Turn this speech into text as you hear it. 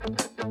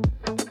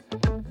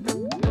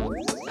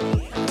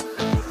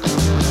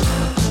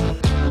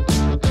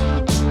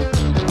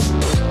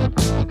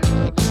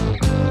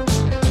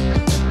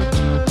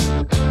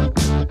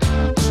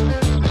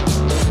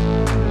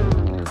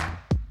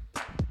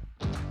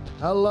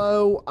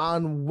Hello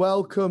and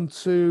welcome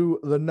to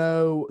the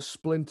No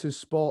Splinters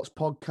Sports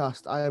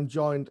Podcast. I am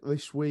joined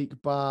this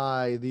week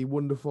by the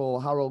wonderful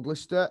Harold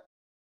Lister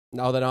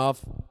No, then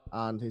I've.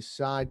 and his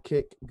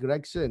sidekick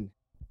Gregson.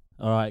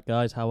 All right,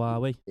 guys, how are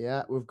we?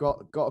 Yeah, we've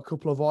got a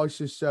couple of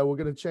voices, so we're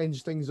going to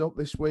change things up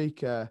this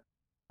week.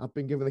 I've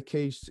been given the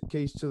keys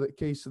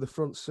to the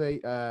front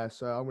seat,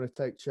 so I'm going to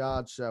take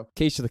charge. So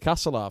Keys to the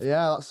castle, I've.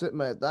 yeah, that's it,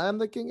 mate. I am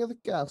the king of the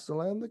castle.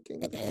 I am the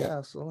king of the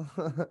castle.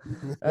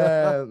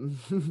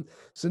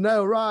 So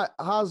no, right?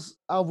 How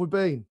have we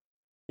been?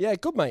 Yeah,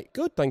 good, mate.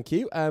 Good, thank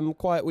you.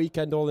 Quiet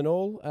weekend all in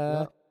all.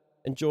 Yeah.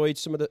 Enjoyed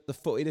some of the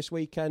footy this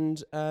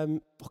weekend.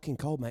 Fucking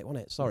cold, mate,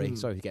 wasn't it? Sorry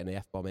for getting the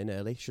F-bomb in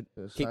early. Should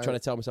keep trying to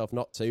tell myself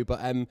not to.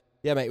 But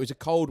yeah, mate, it was a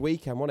cold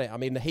weekend, wasn't it? I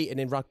mean, the heating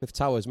in Radcliffe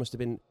Towers must have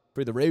been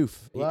through the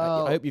roof.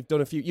 Well, I hope you've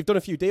done a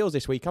few deals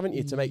this week, haven't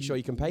you, to make sure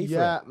you can pay for it?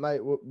 Yeah, mate,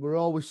 we're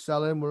always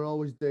selling. We're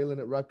always dealing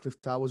at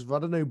Radcliffe Towers. We've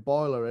had a new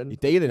boiler in. You're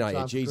dealing, are you?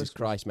 Time for Jesus Christmas.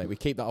 Christ, mate. We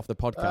keep that off the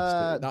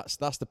podcast.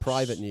 That's the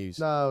private news.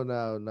 No,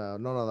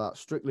 none of that.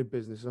 Strictly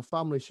business. It's a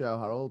family show,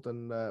 Harold,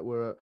 and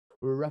we're a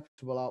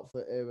reputable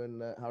outfit here in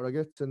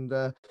Harrogate. And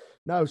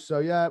no, so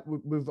yeah,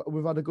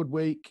 we've had a good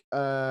week.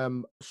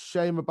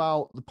 Shame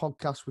about the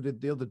podcast we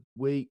did the other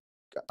week.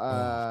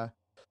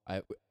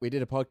 We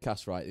did a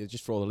podcast, right?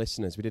 Just for all the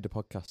listeners, we did a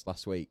podcast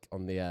last week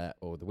on the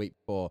or the week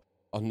before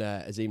on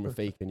Azim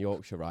Rafiq in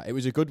Yorkshire, right? It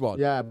was a good one.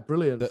 Yeah,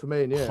 brilliant for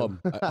me and you.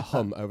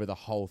 Hum over the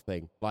whole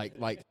thing, but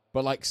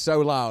so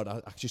loud.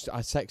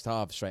 I text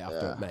Harv straight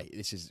after, mate.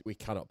 We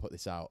cannot put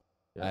this out.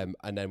 Yeah.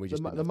 And then we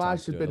just the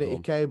mice have been at your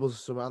cables or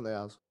something, haven't they,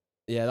 Az?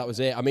 Yeah, that was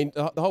it. I mean,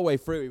 the whole way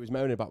through, he was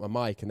moaning about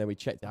my mic, and then we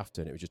checked it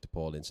after, and it was just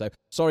appalling. So,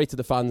 sorry to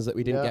the fans that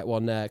we didn't get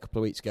one a couple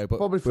of weeks ago, but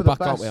probably for we're the back,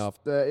 best, aren't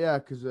we? yeah,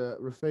 because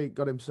Rafiq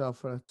got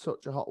himself in a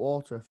touch of hot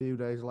water a few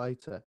days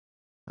later.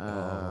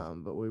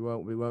 But we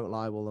won't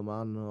libel the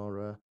man,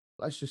 or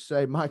let's just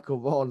say Michael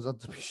Vaughan's had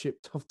to be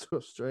shipped off to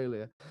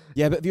Australia.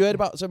 Yeah, but have you heard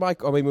about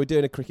Michael? I mean, we're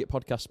doing a cricket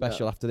podcast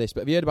special after this,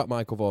 but have you heard about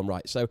Michael Vaughan?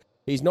 Right, so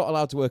he's not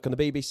allowed to work on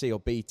the BBC or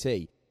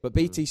BT, but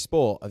BT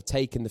Sport have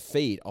taken the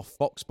feed off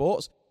Fox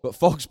Sports. But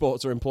Fox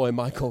Sports are employing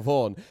Michael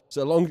Vaughan.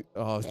 So long.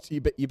 Oh,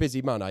 you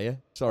busy man, are you?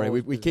 Sorry,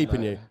 we're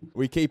keeping you.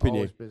 We're keeping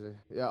you. Busy.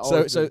 Yeah.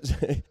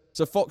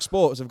 So Fox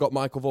Sports have got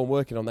Michael Vaughan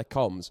working on their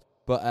comms.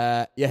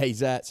 But he's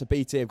so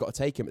BT have got to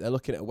take him. But they're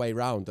looking at a way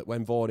round that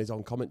when Vaughan is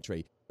on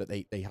commentary, that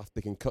they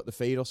can cut the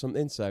feed or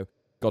something. So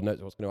God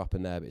knows what's going to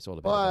happen there. But it's all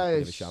a bit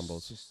of a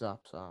shambles. It's just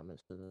it's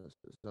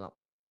an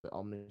absolute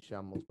omni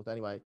shambles. But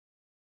anyway,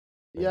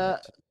 yeah.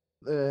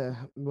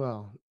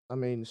 Well, I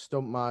mean,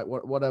 stump Mike,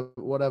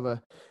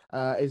 whatever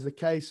is the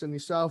case. And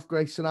yourself,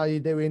 Grayson, how you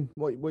doing?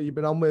 What you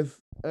been on with?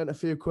 Earned a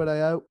few quid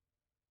out.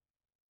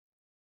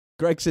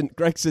 Gregson's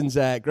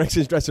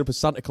dressed up as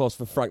Santa Claus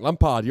for Frank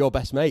Lampard, your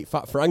best mate,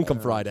 Fat Frank, on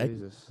Friday.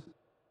 Jesus.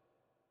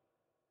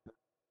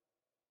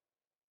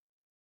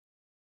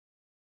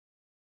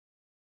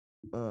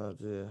 Oh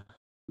dear.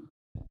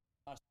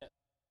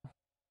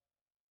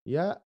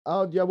 Yeah.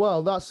 Oh yeah.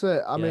 Well, that's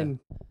it. I mean,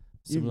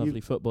 some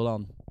lovely football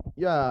on.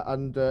 Yeah,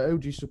 and who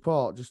do you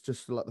support? Just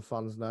to let the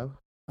fans know.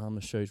 I'm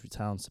a Shrewsbury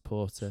Town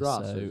supporter. It's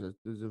a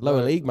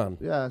lower league, man.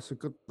 Yeah, it's a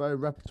good, very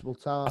reputable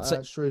town.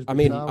 Shrewsbury I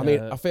mean,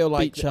 Town. I feel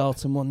like beat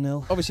Charlton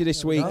 1-0. Obviously,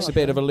 this week's a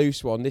bit of a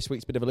loose one. This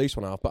week's a bit of a loose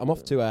one, Alf. But I'm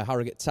off to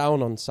Harrogate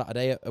Town on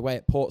Saturday away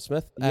at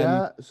Portsmouth.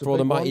 For all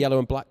the mighty yellow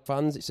and black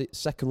fans, it's a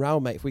second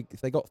round, mate.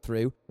 If they got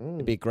through,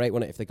 it'd be great,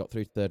 wouldn't it? If they got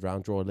through to third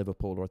round, draw a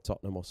Liverpool or a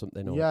Tottenham or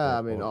something.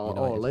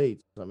 Or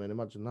Leeds. I mean,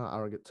 imagine that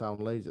Harrogate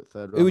Town Leeds at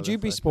third round. Who would you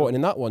be supporting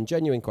in that one?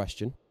 Genuine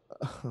question.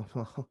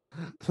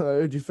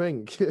 Who do you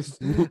think?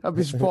 I'd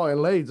be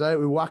supporting Leeds.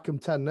 We whack them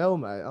 10-0,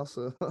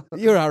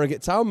 mate. You're a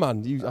Harrogate Town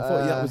man. I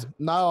thought that was.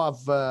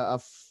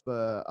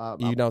 No,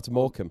 You now to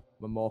Morecambe.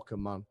 I'm a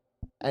Morecambe man.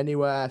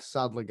 Anywhere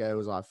sadly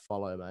goes, I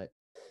follow, mate.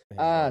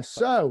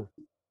 So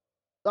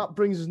that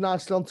brings us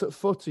nicely onto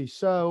footy.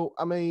 So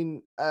I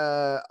mean,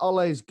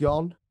 Ole's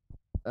gone.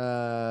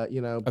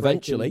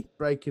 Eventually,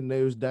 breaking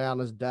news: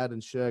 Diana's dead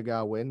and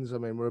Shergar wins. I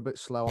mean, we're a bit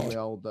slow on the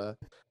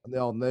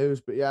old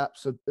news, but yeah.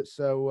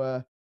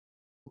 So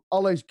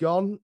Ole's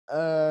gone.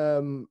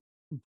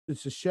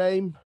 It's a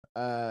shame.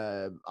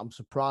 I'm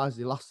surprised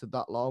he lasted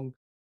that long.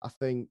 I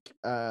think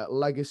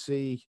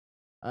legacy,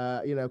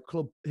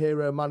 club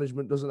hero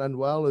management doesn't end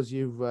well, as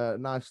you've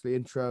nicely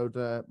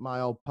introed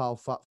my old pal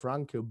Fat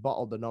Frank, who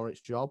bottled the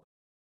Norwich job.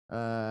 He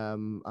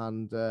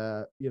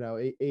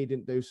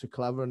didn't do so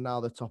clever, and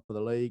now they're top of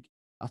the league.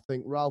 I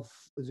think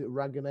Ralph, is it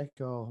Rangnick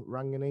or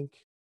Rangnick?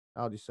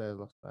 How do you say his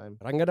last name?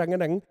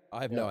 Rangnick.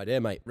 I have no idea,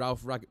 mate.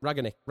 Ralph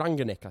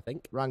Rangnick, I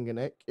think.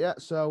 Rangnick. Yeah.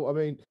 So I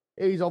mean,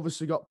 he's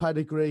obviously got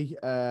pedigree.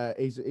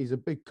 He's a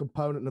big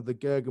component of the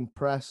Jurgen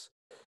press.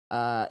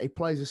 He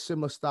plays a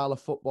similar style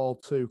of football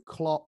to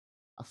Klopp.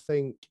 I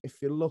think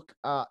if you look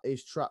at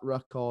his track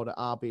record at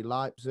RB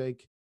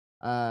Leipzig,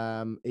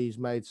 he's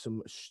made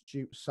some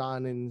astute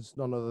signings,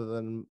 none other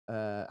than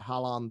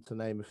Haaland, to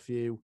name a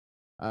few.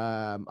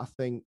 I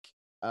think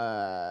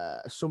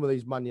some of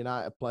these Man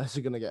United players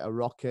are going to get a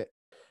rocket.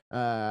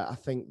 I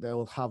think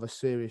they'll have a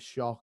serious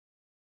shock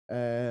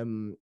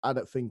I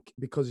don't think,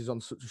 because he's on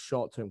such a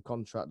short-term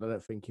contract, I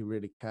don't think he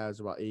really cares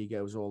about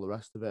egos, all the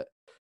rest of it.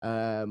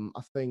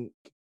 I think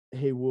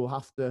he will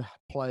have to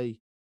play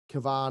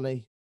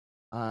Cavani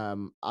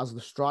as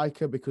the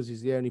striker because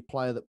he's the only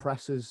player that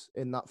presses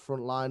in that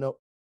front lineup.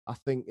 I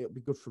think it'll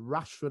be good for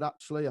Rashford,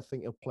 actually. I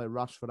think he'll play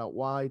Rashford out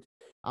wide.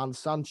 And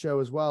Sancho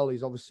as well.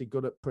 He's obviously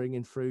good at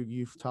bringing through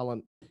youth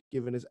talent,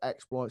 given his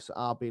exploits at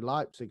RB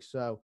Leipzig.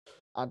 So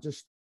I'd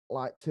just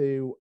like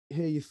to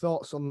hear your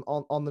thoughts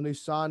on the new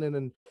signing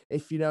and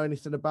if you know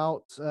anything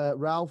about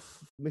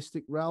Ralph,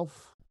 Mystic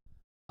Ralph.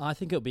 I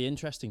think it'll be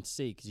interesting to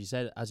see because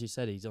as you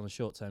said, he's on a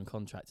short-term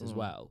contract as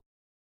well.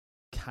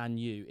 Can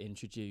you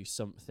introduce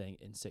something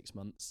in 6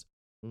 months?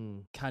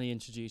 Can he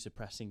introduce a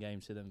pressing game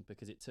to them?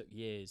 Because it took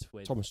years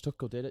with Thomas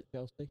Tuchel did it,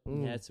 Chelsea.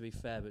 Yeah, to be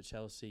fair, but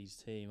Chelsea's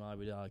team, I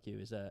would argue,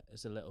 is a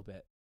little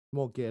bit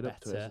more geared better.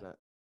 Up to it, isn't it?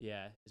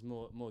 Yeah, it's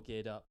more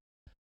geared up.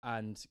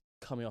 And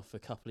coming off a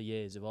couple of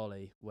years of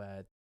Ollie,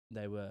 where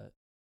there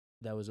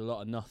was a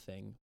lot of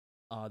nothing,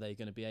 are they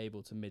going to be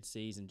able to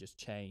mid-season just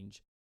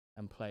change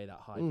and play that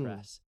high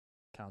press,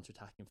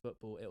 counter-attacking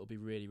football? It will be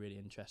really, really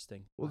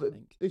interesting. Well, I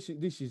think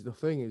this is the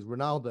thing: is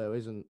Ronaldo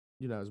isn't,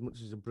 as much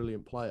as he's a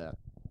brilliant player,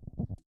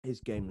 his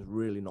game is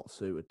really not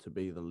suited to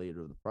be the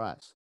leader of the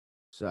press.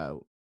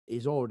 So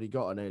he's already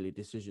got an early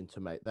decision to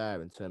make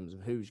there in terms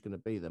of who's going to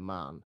be the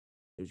man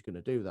who's going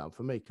to do that. And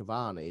for me,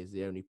 Cavani is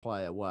the only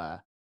player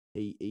where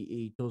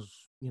he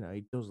does,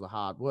 he does the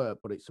hard work,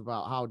 but it's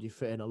about how do you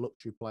fit in a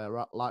luxury player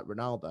like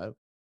Ronaldo,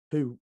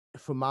 who,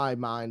 for my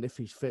mind, if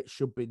he's fit,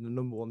 should be the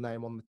number one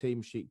name on the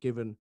team sheet,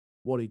 given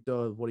what he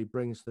does, what he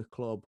brings to the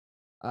club.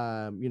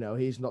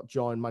 He's not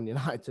joined Man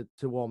United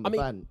to warm the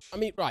bench.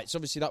 Right. So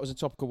obviously that was a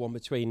topical one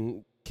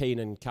between Keane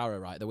and Carra,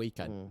 right, the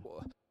weekend.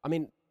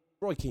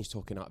 Roy Keane's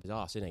talking out of his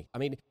arse, isn't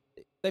he?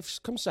 They've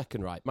come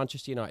second, right?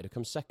 Manchester United have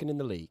come second in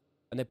the league,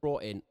 and they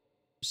brought in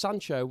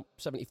Sancho,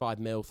 75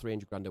 mil,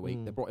 300 grand a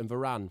week. They brought in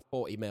Varane,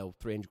 40 mil,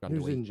 300 grand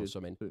a week injured, or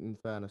something. In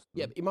fairness.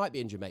 Yeah, he might be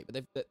injured, mate,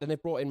 but then they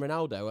brought in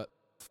Ronaldo at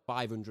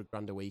 500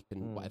 grand a week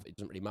and whatever. It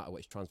doesn't really matter what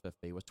his transfer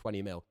fee was,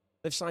 20 mil.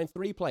 They've signed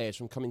 3 players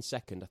from coming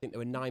second. I think they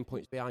were 9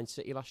 points behind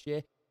City last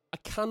year. I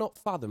cannot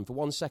fathom for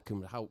 1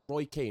 second how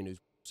Roy Keane, who's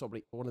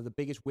probably one of the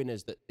biggest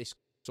winners that this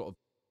sort of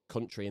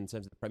country in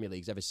terms of the Premier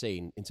League's ever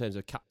seen, in terms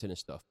of captain and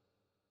stuff,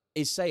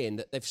 is saying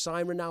that they've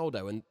signed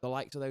Ronaldo and the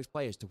likes of those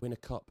players to win a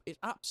cup. It's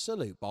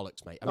absolute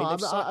bollocks, mate.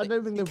 I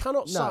don't think you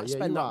cannot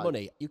spend that right.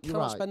 money. You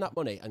cannot spend that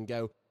money and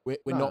go, we're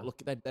not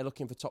looking. They're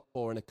looking for top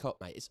 4 in a cup,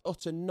 mate. It's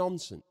utter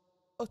nonsense.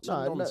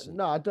 Nonsense.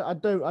 I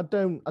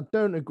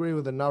don't agree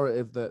with the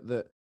narrative that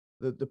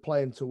they're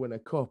playing to win a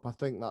cup. I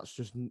think that's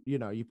just,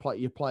 you play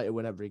to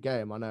win every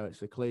game. I know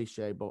it's a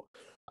cliche, but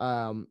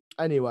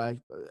anyway,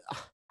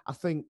 I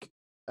think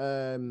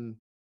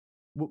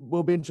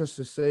we'll be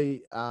interested to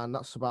see, and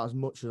that's about as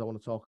much as I want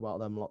to talk about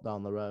them lot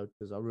down the road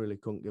because I really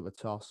couldn't give a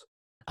toss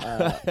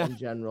in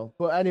general.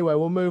 But anyway,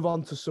 we'll move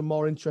on to some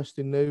more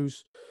interesting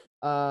news.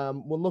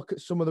 We'll look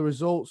at some of the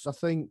results. I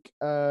think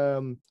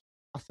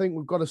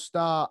we've got to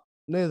start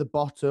near the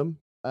bottom.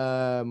 Go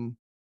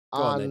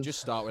on then, just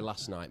start with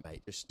last night,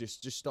 mate. Just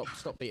stop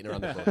beating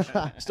around the bush.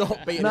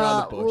 Stop beating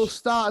around the bush. We'll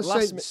start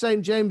at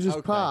St.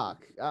 James's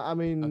Park. I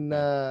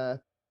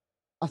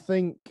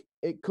think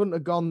it couldn't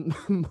have gone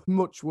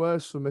much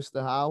worse for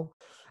Mr. Howe.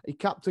 He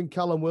captained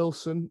Callum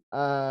Wilson,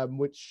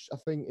 which I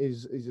think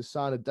is a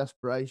sign of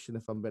desperation,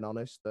 if I'm being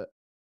honest, that,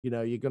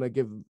 you're going to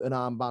give an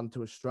armband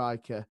to a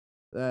striker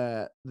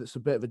that's a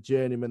bit of a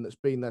journeyman that's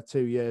been there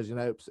 2 years in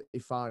hopes that he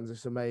finds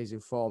this amazing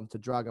form to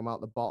drag him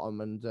out the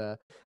bottom. And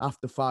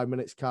after 5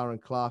 minutes, Karen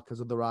Clark has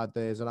other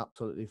ideas and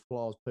absolutely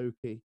floors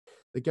Pukki.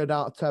 They go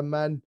down to 10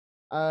 men,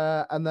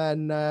 and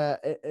then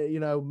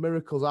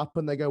miracles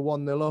happen. They go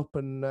 1-0 up,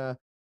 and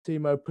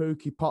Timo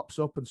Pukki pops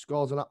up and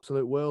scores an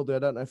absolute worldie. I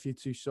don't know if you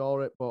two saw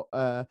it, but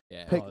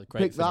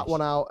pick that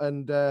one out.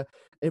 And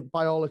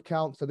by all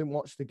accounts, I didn't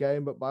watch the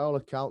game, but by all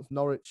accounts,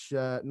 Norwich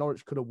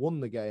could have won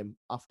the game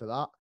after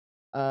that.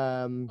 They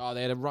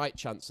had a right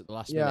chance at the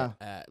last minute.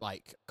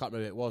 Can't remember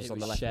who it was on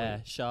the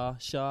left. Shah.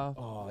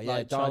 Oh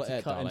yeah,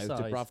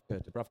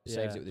 Dubravka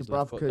saves it with his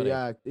left foot.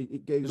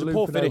 It goes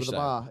looping over the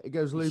bar. It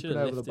goes looping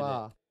over the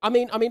bar.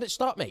 Let's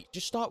start, mate.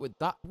 Just start with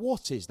that.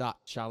 What is that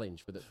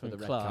challenge for the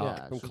red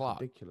card from Clark?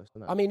 Ridiculous,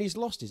 isn't it? He's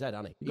lost his head,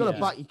 hasn't he? You've got to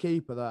back your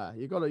keeper there.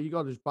 You got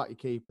to just back your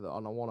keeper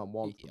on a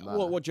one-on-one.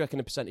 What do you reckon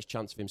the percentage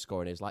chance of him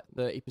scoring is? Like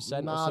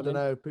 30%? I don't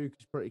know.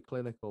 Pukki's pretty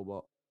clinical,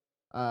 but.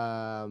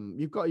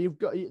 You've got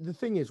the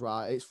thing is,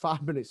 right, it's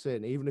 5 minutes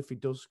in. Even if he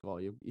does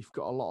score, you've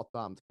got a lot of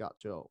time to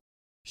catch up.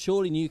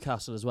 Surely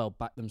Newcastle as well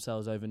backed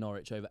themselves over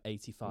Norwich over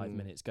 85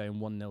 minutes, going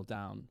 1-0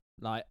 down.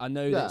 Like, I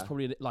know that's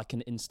probably like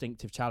an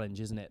instinctive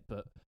challenge, isn't it?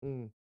 But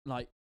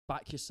like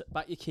back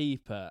your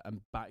keeper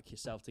and back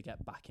yourself to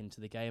get back into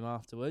the game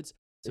afterwards.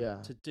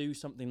 To do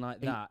something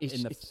like that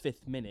in the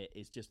 5th minute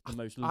is just the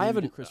most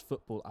ludicrous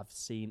football I've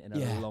seen in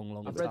a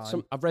long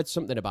time. I've read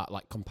something about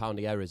like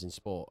compounding errors in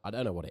sport. I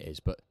don't know what it is,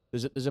 but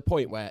there's a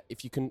point where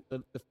if you can,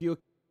 the fewer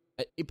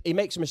he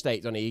makes a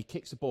mistake, doesn't he? He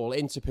kicks the ball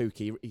into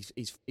Pukki.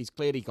 He's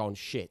clearly gone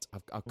shit.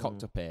 I've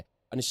cocked up here.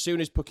 And as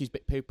soon as Pookie's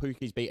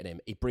beaten him,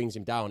 he brings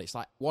him down. It's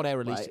like, what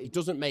error? He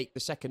doesn't make the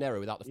second error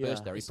without the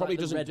first error. He probably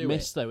doesn't do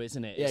miss, it. though,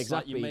 isn't it? Yeah, It's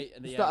exactly.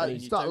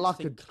 It's that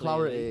lack of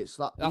clarity. It's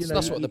like,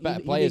 that's what the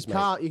better players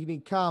make. You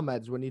need car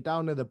meds when you're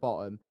down near the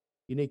bottom.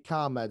 You need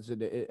car meds,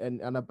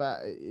 and I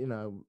bet,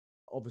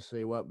 obviously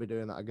he won't be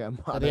doing that again.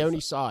 They're the only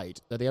side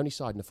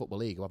in the Football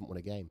League who haven't won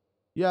a game.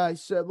 Yeah,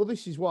 it's well,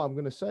 this is what I'm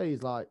going to say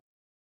is like,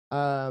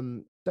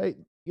 they,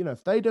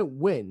 if they don't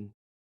win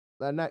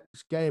their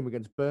next game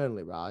against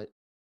Burnley, right,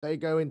 they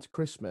go into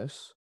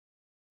Christmas.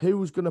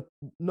 Who's going to?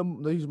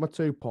 These are my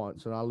 2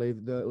 points, and I'll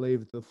leave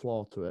the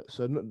floor to it.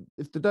 So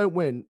if they don't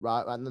win,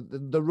 right, and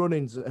the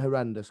running's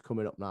horrendous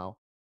coming up now.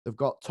 They've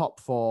got top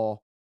 4.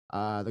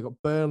 They've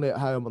got Burnley at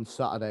home on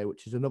Saturday,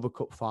 which is another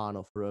cup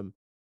final for them.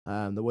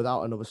 They're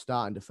without another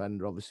starting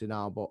defender, obviously,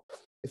 now. But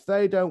if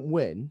they don't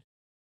win,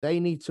 they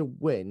need to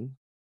win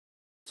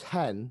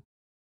 10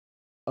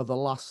 of the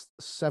last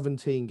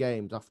 17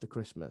 games after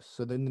Christmas.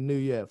 So then the new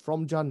year,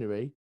 from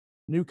January,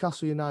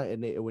 Newcastle United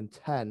need to win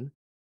 10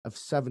 of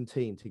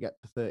 17 to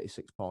get to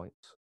 36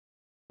 points.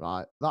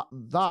 Right?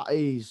 That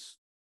is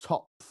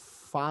top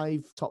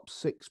 5, top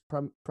 6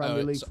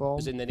 Premier League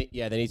form. They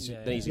need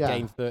to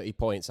gain 30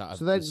 points out of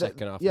the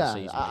second half of the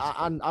season.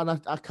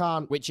 And I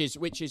can't. Which is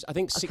I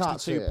think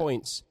 62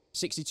 points.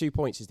 62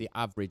 points is the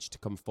average to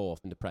come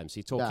fourth in the Prem. So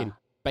you're talking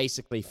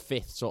basically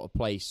 5th sort of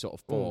place, sort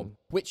of form.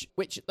 Which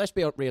let's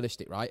be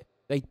realistic, right?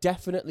 They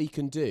definitely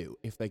can do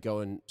if they go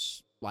and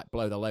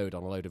blow the load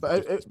on a load of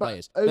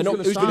players. Who's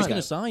going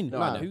to sign?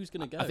 Who's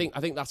going to go? I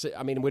think that's it.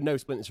 I mean, we're no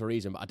splinters for a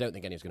reason, but I don't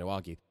think anyone's going to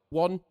argue.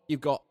 One,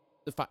 you've got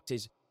the fact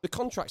is the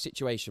contract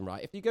situation,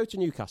 right? If you go to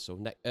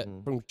Newcastle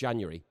from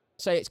January,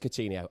 say it's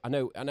Coutinho. I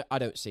know I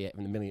don't see it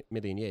in a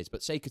million years,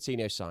 but say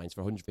Coutinho signs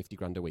for 150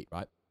 grand a week,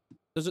 right?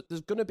 There's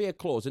going to be a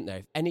clause, isn't there?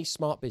 If any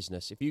smart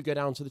business, if you go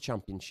down to the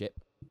Championship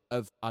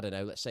of, I don't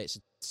know, let's say it's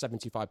a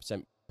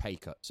 75% pay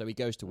cut. So he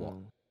goes to what?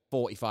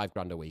 45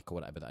 grand a week or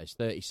whatever that is,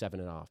 37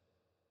 and a half.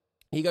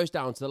 He goes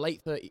down to the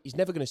late 30s. He's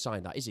never going to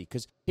sign that, is he?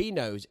 Because he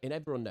knows, and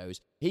everyone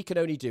knows, he can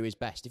only do his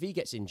best. If he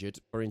gets injured,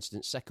 for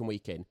instance, second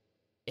week in,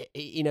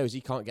 he knows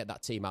he can't get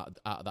that team out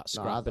of that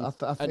scrap.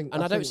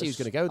 I don't see who's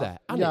going to go there.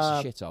 And it's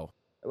a shithole.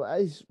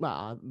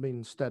 I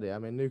mean, steady. I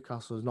mean,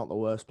 Newcastle is not the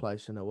worst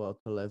place in the world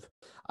to live.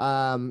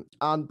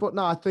 But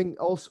no, I think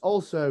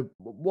also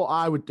what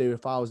I would do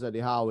if I was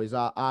Eddie Howe is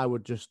I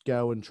would just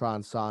go and try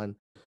and sign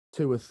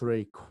 2 or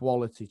 3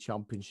 quality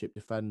Championship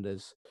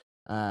defenders.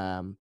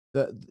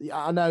 That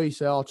I know you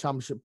say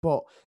Championship,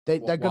 but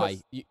they're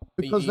going to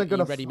because they're going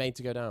to ready made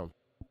to go down.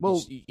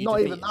 Well,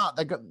 not even that.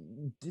 They got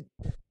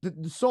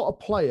the sort of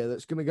player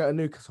that's going to go to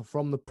Newcastle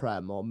from the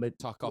Prem or mid.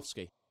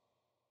 Tarkowski.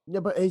 Yeah,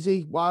 but is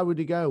he? Why would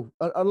he go?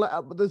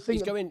 The thing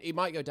he's going. He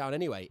might go down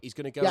anyway. He's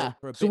going to go. Yeah.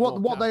 For a so bit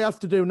what more they have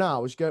to do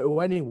now is go to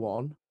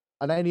anyone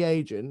and any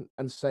agent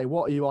and say,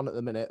 "What are you on at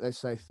the minute?" They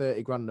say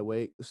 30 grand a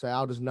week. They say,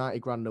 "How does 90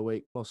 grand a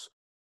week plus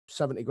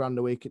 70 grand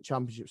a week at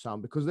Championship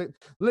sound?" Because they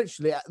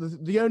literally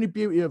the only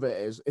beauty of it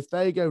is if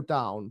they go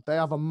down, they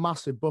have a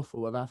massive buffer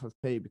with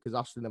FFP because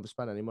Ashley never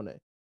spent any money.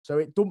 So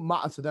it doesn't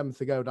matter to them if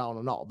they go down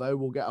or not. They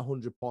will get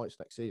 100 points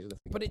next season.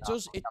 But it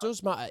does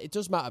matter. It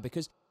does matter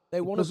because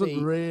they want to be.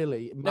 Doesn't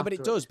really matter. No, but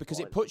it does because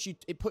it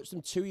puts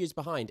them 2 years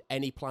behind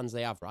any plans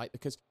they have, right?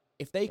 Because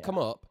if they come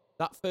up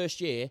that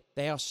first year,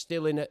 they are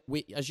still in it.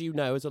 As you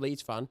know, as a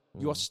Leeds fan,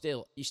 you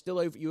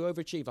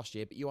overachieved last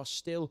year, but you are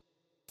still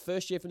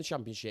first year from the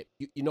Championship.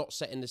 You're not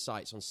setting the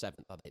sights on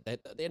 7th, are they?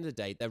 At the end of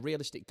the day, their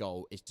realistic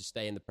goal is to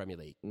stay in the Premier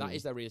League. That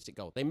is their realistic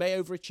goal. They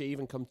may overachieve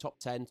and come top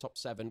 10, top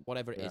 7,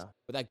 whatever it is,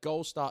 but their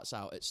goal starts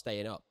out at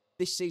staying up.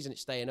 This season,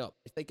 it's staying up.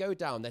 If they go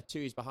down, they're 2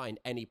 years behind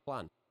any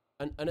plan.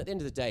 And at the end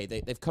of the day,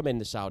 they've come in,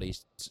 the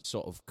Saudis, to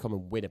sort of come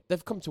and win it.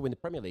 They've come to win the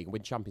Premier League and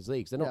win Champions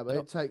Leagues.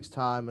 It takes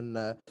time,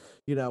 and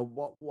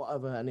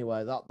whatever.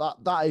 Anyway,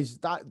 that is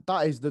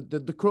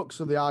the crux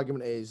of the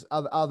argument is: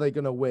 are they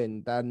going to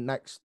win their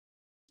next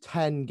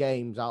 10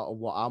 games out of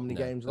what? How many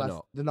games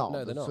left? They're not.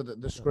 No, they're not. So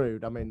they're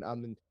screwed. I mean,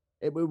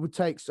 it would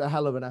take a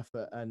hell of an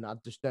effort, and I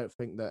just don't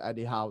think that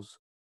Eddie Howe's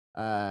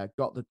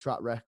got the track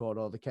record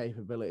or the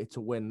capability to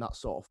win that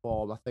sort of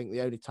form. I think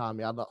the only time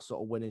he had that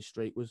sort of winning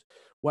streak was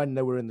when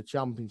they were in the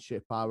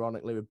Championship,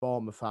 ironically, with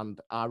Bournemouth, and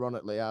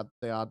ironically,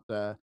 they had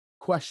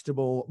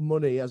questionable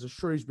money. As a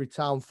Shrewsbury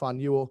Town fan,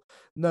 you will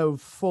know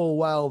full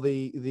well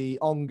the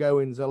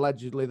ongoings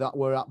allegedly that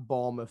were at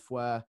Bournemouth,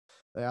 where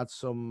they had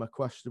some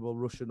questionable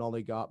Russian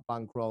oligarch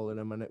bankrolling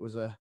them, and it was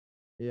the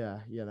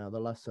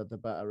less said the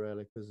better,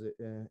 really, because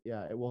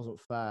it wasn't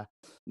fair.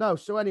 No,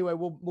 so anyway,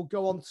 we'll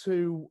go on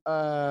to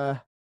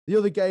the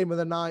other game of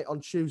the night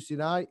on Tuesday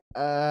night.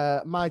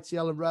 Mighty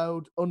Ellen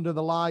Road, under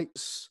the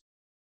lights,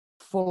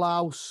 full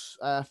house.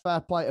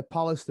 Fair play to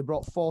Palace. They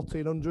brought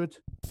 1,400.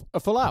 A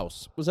full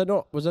house? Was there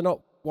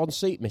not one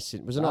seat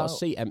missing? Was there not a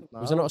seat empty?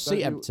 Was there not a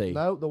seat empty?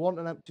 No, they want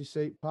an empty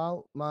seat,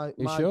 pal. My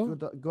sure?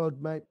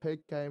 good mate Pig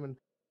came and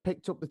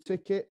picked up the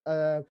ticket.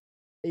 Why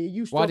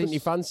didn't you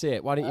fancy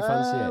it?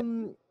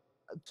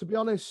 To be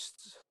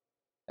honest,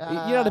 you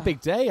had a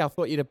big day. I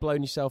thought you'd have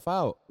blown yourself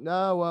out.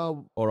 No,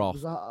 well, or off.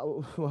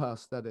 Well,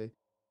 steady.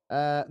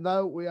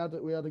 No, we had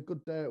a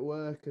good day at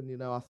work,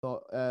 and I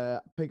thought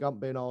Pig hasn't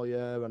been all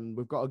year, and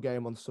we've got a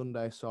game on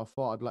Sunday, so I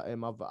thought I'd let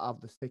him have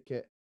the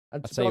ticket.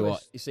 And I tell you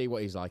what, you see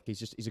what he's like.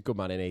 He's a good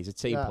man, and he's a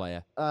team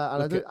player.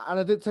 And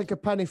I didn't take a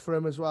penny for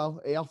him as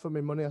well. He offered me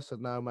money. I said,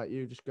 "No, mate,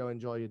 you just go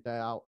enjoy your day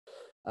out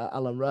at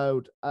Ellen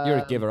Road." You're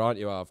a giver, aren't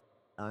you, Arv?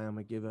 I am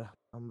a giver.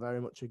 I'm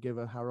very much a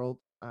giver, Harold.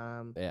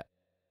 Yeah.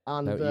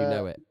 And no, you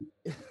know it.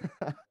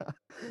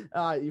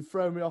 All right, you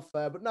throw me off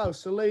there, but no.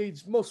 So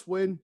Leeds must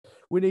win.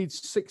 We need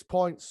 6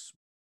 points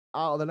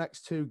out of the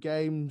next 2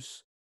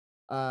 games.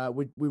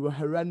 We were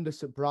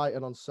horrendous at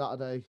Brighton on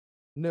Saturday.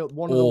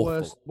 One of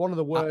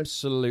the worst.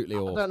 Absolutely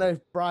awful. I don't know if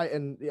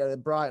Brighton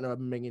are a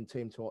minging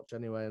team to watch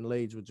anyway, and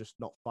Leeds were just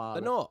not far.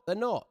 They're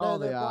not. Oh,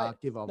 they are.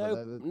 Give on.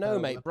 No,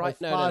 mate.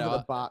 Brighton. No. At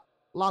the back.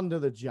 Land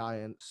of the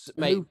Giants.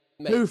 Mate.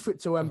 Hoof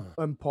it to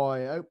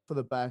Employ. Hope for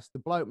the best. The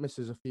bloke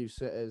misses a few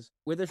sitters.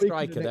 With a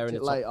striker, they're in the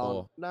top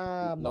 4.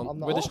 Nah, I'm not.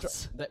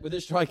 With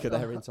a striker,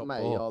 they're in top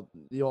 4.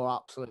 You're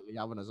absolutely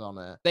having us on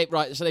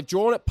here. So they've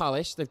drawn at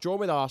Palace. They've drawn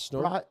with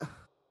Arsenal. Right.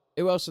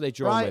 Who else are they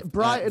drawn with?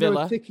 Brighton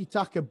are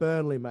tiki-taka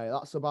Burnley, mate.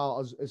 That's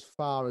about as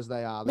far as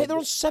they are. Mate, they're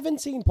on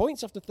 17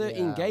 points after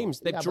 13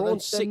 games. They've drawn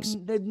 6.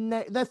 Their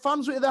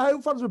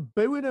home fans were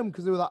booing them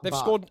because they were that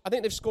bad. I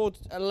think they've scored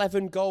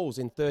 11 goals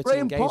in 13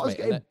 Graham games. Potter's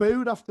getting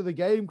booed after the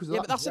game because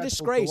but that's a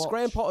disgrace.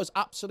 Graham Potter's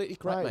absolutely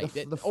correct,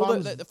 mate. The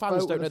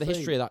fans don't know the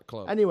history of that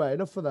club. Anyway,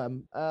 enough for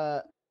them.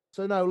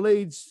 So no,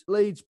 Leeds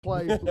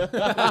played.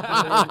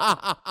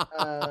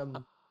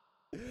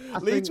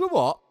 Leeds were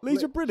what?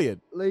 Leeds were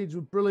brilliant. Leeds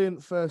were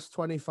brilliant first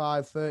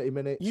 25, 30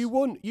 minutes. You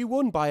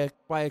won by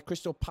a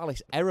Crystal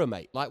Palace error,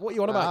 mate. Like, what are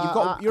you on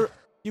about?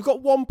 You've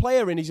got one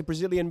player and he's a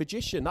Brazilian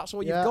magician. That's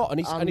all you've got,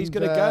 and he's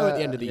going to go at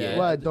the end of the year.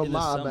 Well, it don't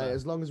matter, mate.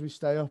 As long as we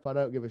stay up, I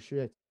don't give a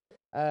shit.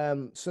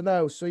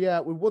 So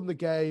we won the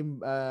game.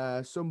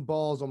 Some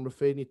balls on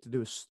Rafinha to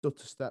do a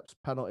stutter steps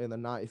penalty in the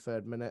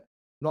 93rd minute.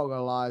 Not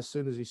gonna lie, as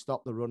soon as he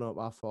stopped the run up,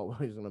 I thought, well,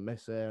 he's gonna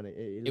miss here.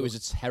 And it was a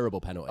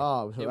terrible penalty.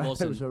 Oh, it was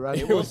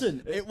horrendous. It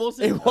wasn't. It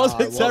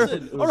wasn't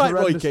terrible. All right,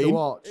 Roy Keane.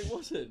 It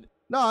wasn't.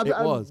 No, it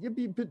was.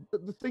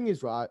 But the thing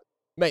is, right,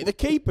 mate, the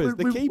keeper.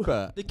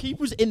 The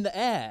keeper's in the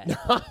air.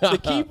 The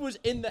keeper was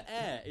in the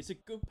air. It's a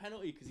good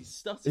penalty because he's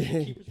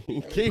stuttering.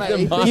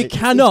 You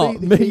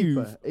cannot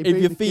move if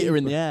your feet are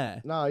in the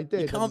air. No, he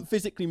did. You can't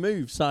physically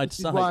move side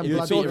to side.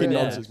 You're talking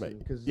nonsense,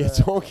 mate. You're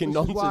talking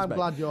nonsense, mate. I'm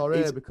glad you're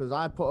here because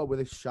I put up with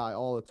this shite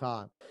all the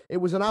time. It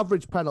was an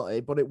average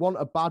penalty, but it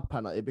wasn't a bad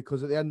penalty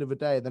because at the end of the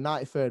day, the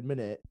 93rd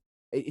minute,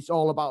 it's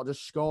all about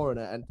just scoring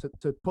it and to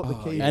put the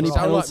key. Any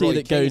penalty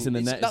that goes in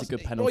the net is a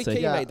good penalty. Roy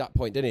Keane made that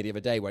point, didn't he, the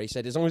other day, where he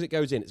said, as long as it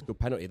goes in, it's a good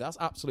penalty. That's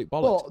absolute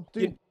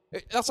bollocks.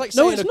 That's like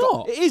saying it's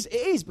not. It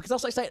is because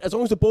that's like saying as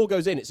long as the ball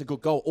goes in, it's a good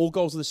goal. All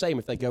goals are the same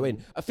if they go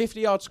in. A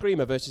 50-yard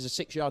screamer versus a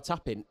 6-yard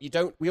tap-in.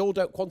 We all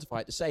don't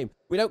quantify it the same.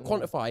 We don't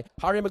quantify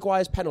Harry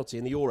Maguire's penalty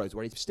in the Euros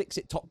where he sticks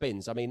it top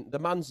bins. I mean, the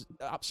man's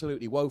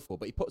absolutely woeful,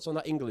 but he puts on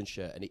that England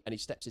shirt and he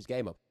steps his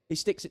game up. He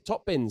sticks it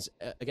top bins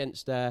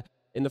against in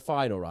the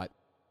final, right?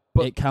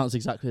 But it counts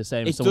exactly the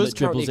same as someone that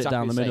dribbles it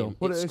down the middle.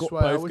 Put it this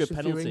way, I wish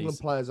a few England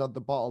players had the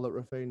bottle that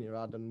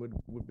Rafinha had and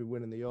would be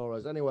winning the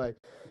Euros. Anyway,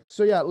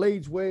 so yeah,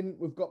 Leeds win.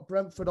 We've got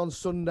Brentford on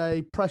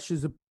Sunday.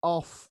 Pressure's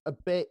off a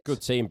bit.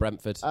 Good team,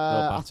 Brentford.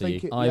 They'll batter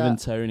you. Ivan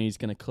Toney's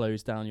going to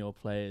close down your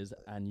players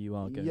and you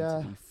are going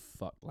to be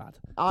fucked, lad.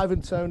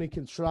 Ivan Toney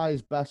can try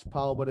his best,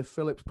 pal, but if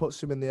Phillips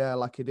puts him in the air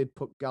like he did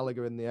put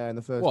Gallagher in the air in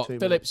the first 2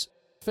 minutes...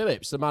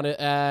 Phillips, the man who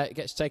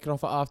gets taken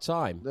off at half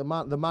time. The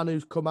man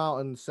who's come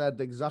out and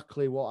said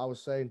exactly what I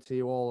was saying to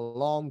you all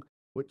along,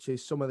 which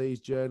is some of these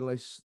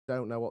journalists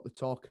don't know what they're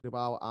talking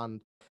about.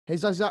 And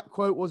his exact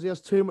quote was, he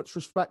has too much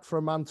respect for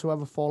a man to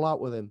ever fall out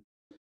with him,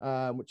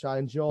 which I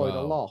enjoyed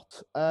a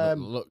lot.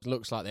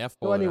 Looks like they have.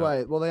 So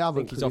anyway, they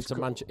haven't. He's off to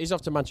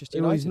Manchester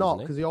United. He's not,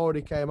 because he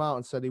already came out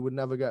and said he would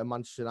never go to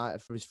Manchester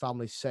United for his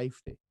family's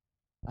safety.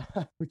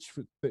 Which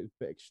was a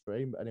bit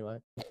extreme, but anyway.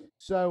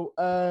 So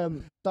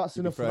that's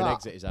enough for that. An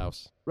exit at his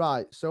house.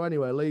 Right. So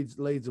anyway,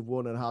 Leeds have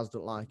won and Has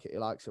don't like it. He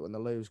likes it when they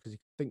lose because he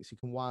thinks he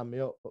can wind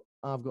me up. But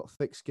I've got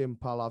thick skin,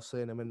 pal. I've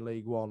seen him in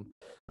League One.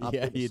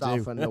 You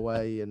Southend do.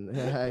 Away, and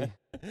hey,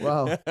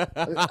 well,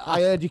 I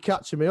heard you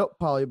catching me up,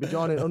 pal. You'll be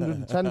joining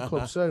 110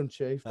 club soon,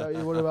 Chief. Don't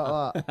you worry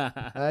about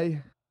that,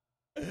 hey.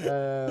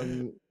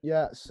 No,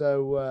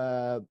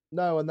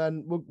 and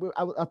then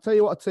I'll tell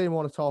you what a team I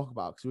want to talk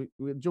about because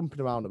we're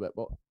jumping around a bit,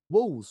 but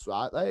Wolves,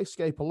 right? They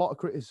escape a lot of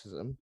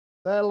criticism.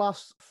 Their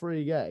last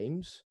 3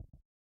 games,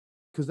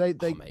 because they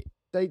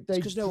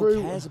because no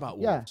one cares about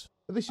Wolves. Yeah,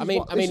 but this is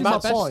my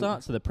best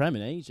start to the Prem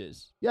in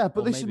ages. Yeah,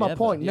 but this is my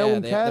point. No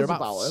one cares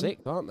about them,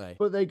 sixth, aren't they?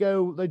 But they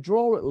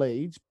draw at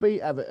Leeds, beat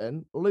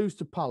Everton, lose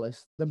to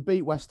Palace, then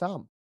beat West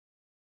Ham.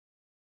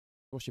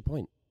 What's your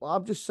point? Well,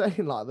 I'm just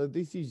saying,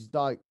 this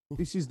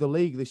is the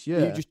league this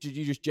year.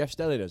 You just Jeff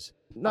Stelling us.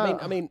 No,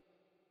 I mean.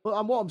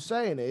 But what I'm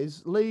saying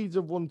is, Leeds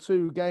have won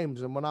 2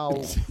 games, and we're now.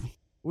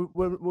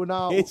 we're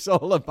now. It's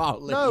all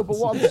about Leeds. No, but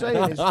what I'm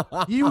saying is,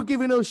 you were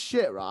giving us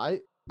shit,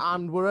 right?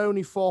 And we're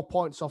only 4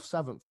 points off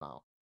 7th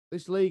now.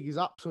 This league is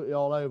absolutely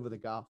all over the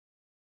gaff.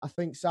 I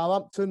think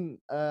Southampton,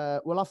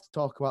 we'll have to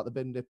talk about the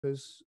bin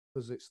dippers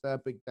because it's their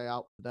big day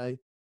out today.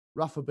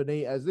 Rafa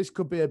Benitez. This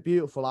could be a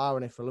beautiful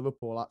irony for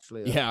Liverpool,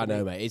 actually. Yeah, I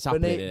know, mate. It's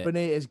happening.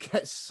 Benitez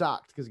gets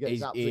sacked because he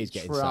gets absolutely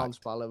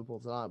trounced by Liverpool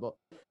tonight. But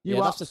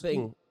that's the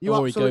thing.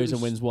 Or he goes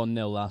and wins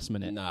 1-0 last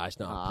minute. No, it's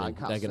not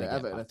happening. They're going to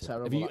Everton are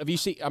terrible. Have you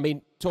seen? I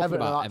mean, talking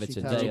about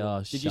Everton, they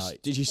are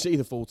did you see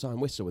the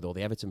full-time whistle with all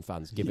the Everton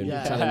fans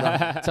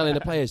telling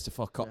the players to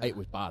fuck off? It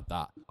was bad.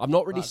 That I've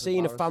not really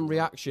seen a fan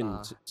reaction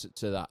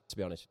to that. To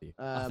be honest with you,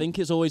 I think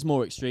it's always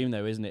more extreme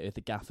though, isn't it? If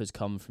the gaffers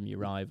come from your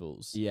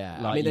rivals. Yeah,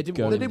 like, I mean they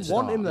didn't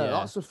want him there.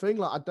 That's the thing.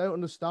 Like I don't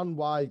understand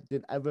why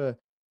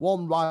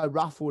why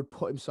Rafa would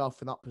put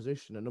himself in that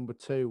position, and number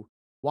two,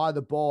 why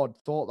the board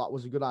thought that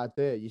was a good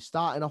idea. You're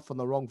starting off on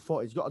the wrong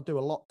foot. He's got to do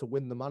a lot to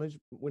win the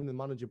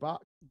manager back.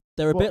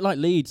 They're a bit like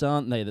Leeds,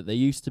 aren't they? That they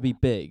used to be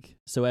big,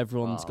 so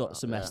everyone's got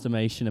some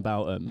estimation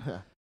about them.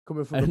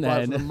 Coming from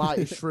the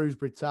mighty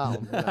Shrewsbury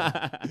Town.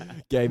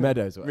 Gay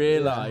Meadows.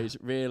 Realise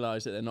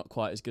that they're not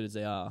quite as good as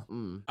they are.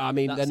 I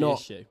mean, they're not.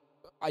 Issue.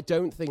 I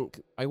don't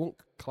think I won't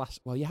class.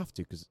 Well, you have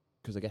to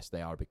because I guess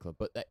they are a big club,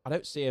 but I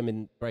don't see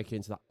them breaking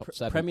into that top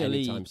seven Premier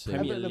League. anytime soon.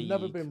 Premier League they've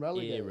never been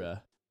relegated.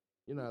 Era.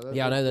 You know,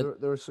 I know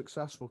they're a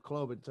successful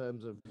club in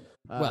terms of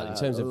in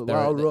terms of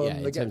run,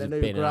 in terms of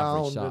being an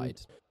average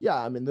side.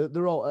 Yeah, I mean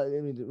they're all. I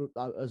mean,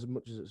 as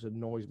much as it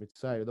annoys me to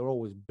say, they'll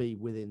always be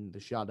within the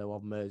shadow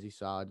of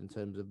Merseyside in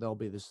terms of they'll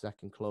be the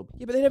second club.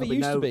 Yeah, but they never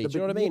used to be. Do you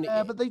know what I mean?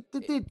 Yeah, but they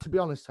did. To be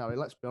honest, Harry,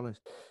 let's be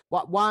honest.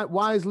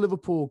 Why has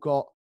Liverpool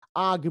got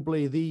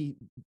arguably the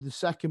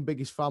second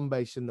biggest fan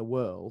base in the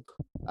world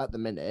at the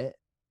minute?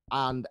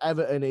 And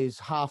Everton is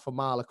half a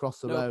mile across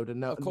the road,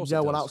 and no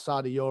one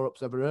outside of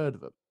Europe's ever heard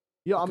of them.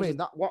 You know what I mean?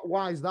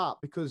 Why is that?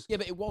 Because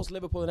but it was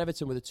Liverpool and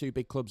Everton were the two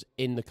big clubs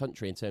in the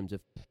country in terms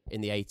of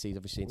in the 80s.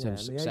 Obviously, in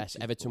terms of success,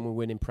 Everton were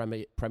winning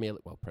Premier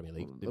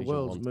League. The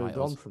world's moved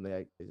on from the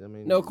 80s. I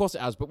mean, no, of course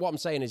it has. But what I'm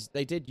saying is,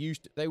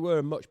 they were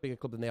a much bigger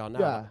club than they are now.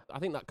 Yeah. I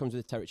think that comes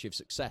with the territory of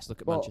success.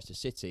 Look at Manchester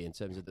City in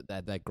terms of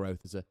their growth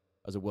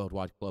as a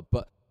worldwide club,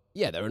 but.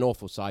 Yeah, they're an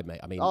awful side,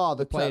 mate. I mean,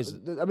 the players.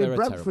 I mean,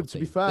 Brentford, to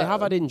be fair, they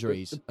have had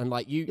injuries, and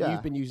like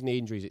you've been using the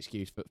injuries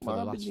excuse for the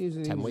last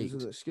 10 weeks.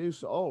 As an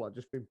excuse at all. I've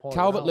just been pointing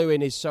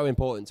Calvert-Lewin is so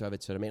important to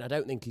Everton. I mean, I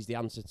don't think he's the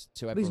answer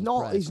to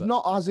everyone's He's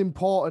not as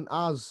important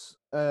as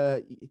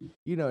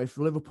if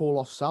Liverpool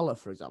lost Salah,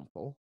 for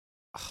example.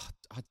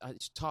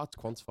 It's hard to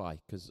quantify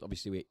because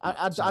obviously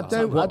I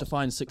don't. What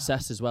defines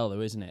success as well,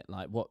 though, isn't it?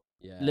 Like what.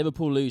 Yeah.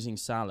 Liverpool losing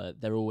Salah,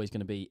 they're always going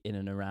to be in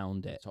and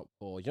around it. Top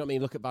four. You know what I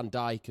mean? Look at Van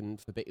Dijk and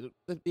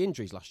the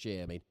injuries last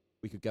year. I mean,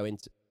 we could go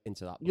into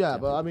that. Yeah,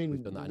 but I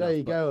mean, there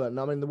you go. And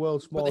I mean, the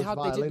world's smallest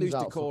violins they did lose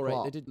out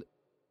Decore. They did.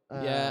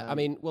 Yeah, I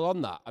mean, well,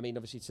 on that, I mean,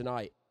 obviously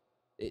tonight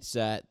it's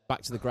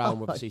back to the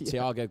ground. Obviously,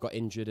 Thiago got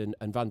injured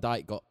and Van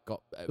Dijk got.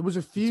 There was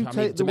a few.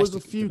 There was a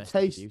few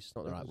tastes.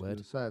 Not the right word.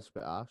 It's a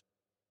bit harsh.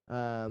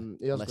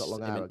 He has got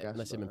long hair, I guess.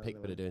 Unless him and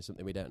Pickford are doing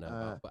something we don't know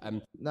about. But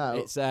no,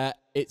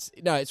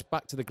 it's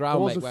back to the ground.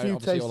 There was a few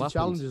tasty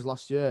challenges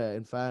last year,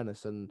 in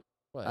fairness, and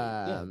put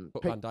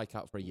Van Dijk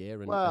out for a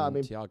year. And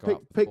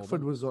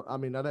Pickford was. I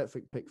mean, I don't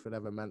think Pickford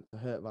ever meant to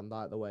hurt Van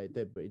Dijk the way he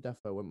did, but he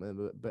definitely went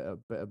with a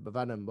bit of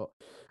venom. But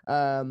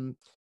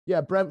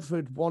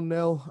Brentford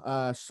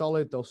 1-0,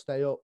 solid. They'll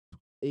stay up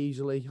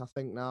easily, I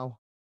think now.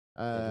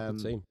 Good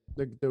team.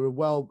 They were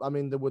well. I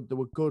mean, they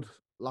were good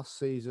last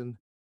season.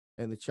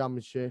 In the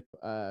Championship,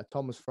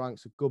 Thomas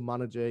Frank's a good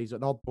manager. He's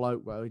an odd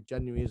bloke, though. He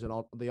genuinely is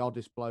the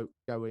oddest bloke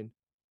going.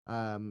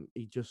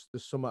 There's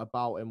something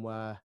about him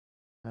where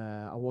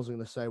I wasn't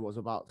going to say what I was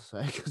about to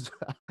say,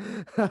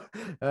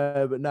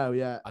 but no,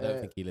 yeah. I don't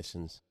think he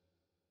listens.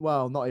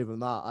 Well, not even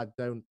that. I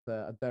don't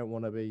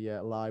want to be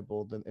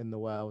libelled in the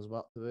way I was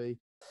about to be.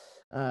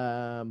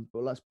 But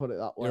let's put it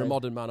that way. You're a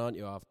modern man, aren't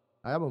you, Av?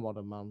 I am a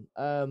modern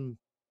man.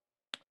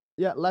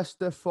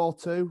 Leicester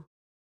 4-2.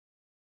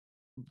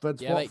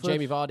 Mate,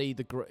 Jamie Vardy,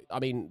 I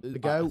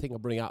think I'll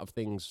bring out of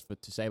things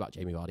to say about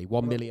Jamie Vardy.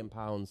 £1 million,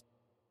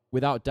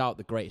 without doubt,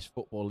 the greatest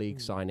football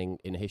league signing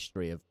in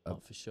history of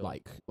for sure.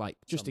 Like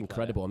just some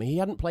incredible. Player. I mean, he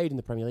hadn't played in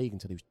the Premier League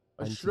until he was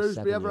 27 Has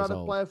Shrewsbury ever had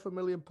a player for £1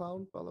 million,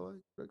 by the way?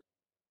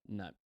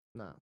 No.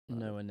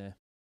 Nowhere near.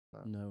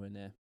 Nowhere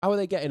near. How are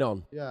they getting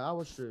on? Yeah, how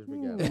was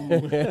Shrewsbury getting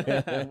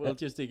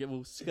on?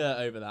 We'll skirt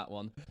over that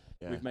one.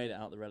 Yeah. We've made it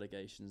out the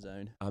relegation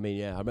zone. I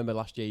mean, I remember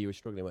last year you were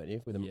struggling, weren't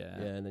you, with them? Yeah,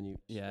 and then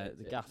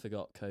the gaffer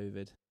got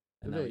COVID,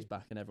 and now he's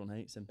back, and everyone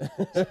hates him.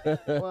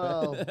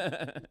 Well,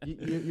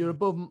 you're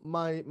above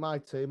my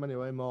team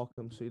anyway,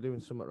 Morecambe, so you're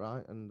doing something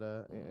right, and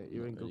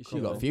you're in good company.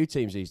 You've got a few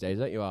teams these days,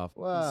 don't you, Arv?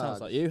 Well,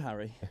 sounds like you,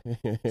 Harry.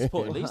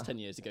 Supported at least 10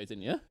 years ago,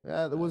 didn't you?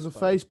 Yeah, there was a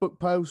Facebook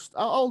post.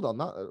 Oh, hold on,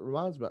 that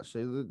reminds me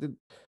actually.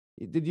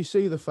 Did you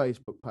see the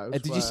Facebook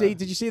post? Did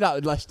you see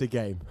that Leicester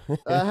game?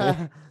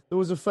 There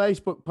was a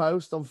Facebook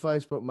post on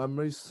Facebook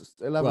Memories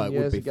 11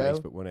 years ago.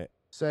 Facebook, wasn't it?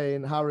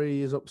 Saying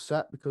Harry is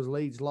upset because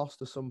Leeds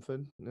lost or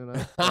something. You know,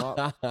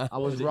 so I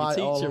was right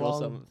all along.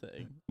 Or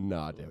something?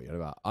 No idea what you're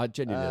about. I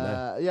genuinely don't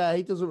know. Yeah,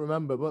 he doesn't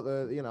remember, but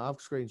I've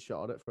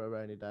screenshotted it for a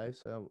rainy day.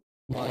 So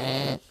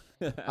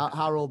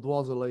Harold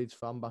was a Leeds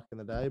fan back in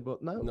the day,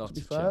 but no, Not to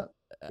be a fair.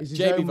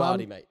 Jamie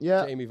Vardy, mate.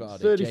 Yeah, Jamie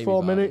Vardy.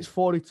 34 Jamie minutes, Vardy.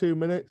 42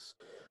 minutes.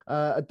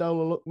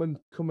 Adola Lookman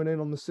coming in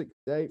on the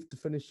 68th to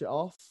finish it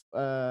off.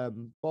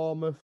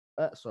 Bournemouth,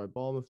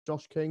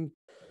 Josh King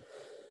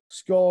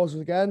scores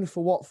again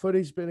for Watford.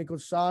 He's been a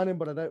good signing,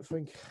 but I don't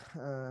think.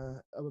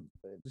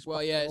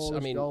 Well, yes, I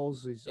mean,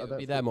 goals, it'll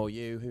be them or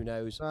you. Who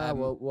knows?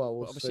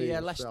 We'll obviously, see.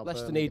 yeah.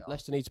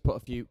 Leicester need to put a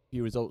few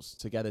results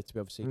together to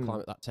obviously climb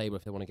at that table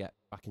if they want to get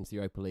back into the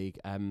Europa League.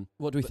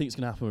 What do we think is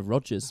going to happen with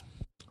Rodgers?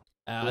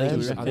 I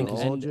think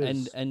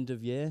end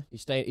of year.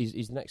 He's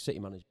the next City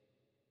manager.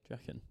 Do you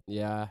reckon?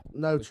 Yeah.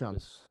 No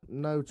chance.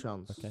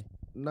 Okay.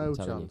 No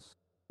chance.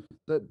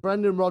 That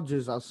Brendan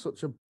Rodgers has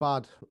such a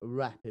bad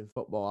rep in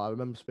football. I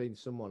remember speaking to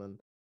someone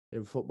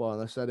in football,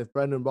 and they said if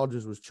Brendan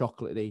Rodgers was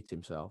chocolate, he'd eat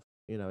himself.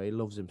 You know, he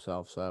loves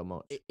himself so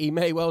much. He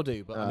may well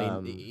do, but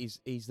I mean,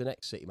 he's the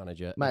next City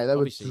manager. Mate, they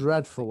were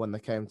dreadful when they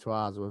came to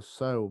ours. They were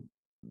so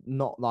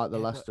not like the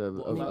Leicester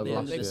of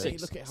last year.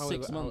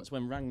 6 months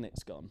when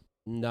Rangnick's gone.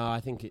 No, I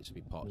think it should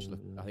be Poch. Look,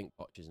 I think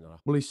Poch isn't enough.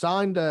 Well, he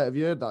signed. Have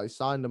you heard that? He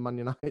signed a Man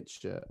United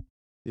shirt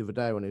the other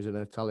day when he was in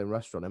an Italian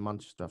restaurant in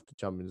Manchester after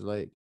Champions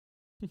League.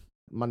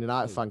 Man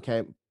United fan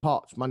came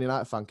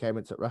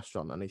into the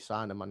restaurant and he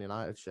signed a Man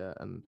United shirt.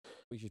 And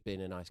he's just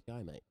being a nice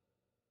guy, mate.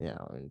 Yeah,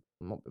 I mean,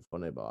 I'm not being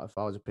funny, but if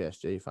I was a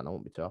PSG fan, I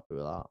wouldn't be too happy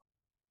with that.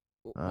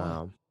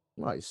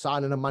 Well, he's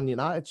signing a Man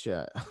United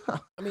shirt.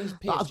 I mean,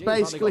 that's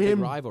basically him.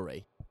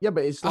 Rivalry. Yeah,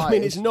 but it's like. I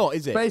mean, it's not,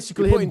 is it?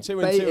 Basically, you're putting 2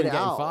 and 2 and getting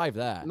out. 5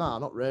 there. No,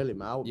 not really,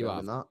 mate. I wouldn't be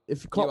doing that.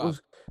 If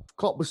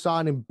Klopp was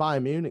signing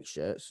Bayern Munich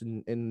shirts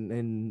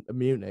in a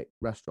Munich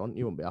restaurant,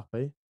 you wouldn't be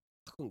happy.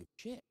 I couldn't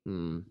give a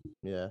shit.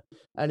 Yeah.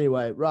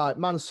 Anyway, right.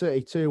 Man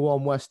City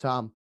 2-1 West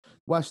Ham.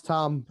 West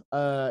Ham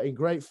in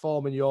great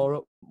form in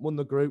Europe, won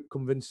the group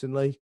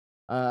convincingly,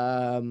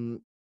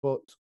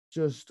 but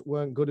just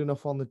weren't good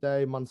enough on the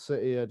day. Man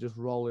City are just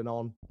rolling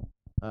on,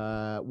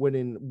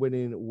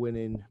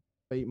 winning.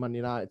 Beat Man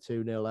United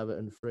 2-0,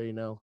 Everton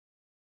 3-0,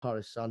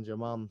 Paris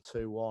Saint-Germain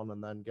 2-1,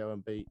 and then go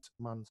and beat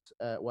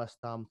West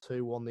Ham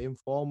 2-1. The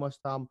informed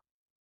West Ham.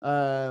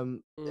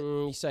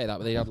 You say that,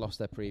 but they had lost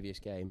their previous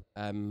game.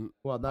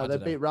 Well, no, they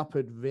beat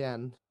Rapid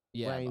Vienna.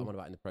 Yeah, I'm on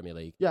about in the Premier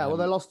League. Yeah, well,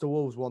 they lost to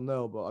Wolves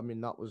 1-0, but I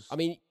mean that was. I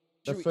mean,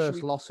 their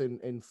first loss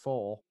in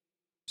 4.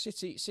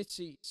 City.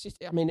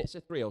 I mean, it's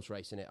a 3-horse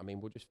race, isn't it? I mean,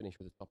 we'll just finish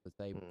with the top of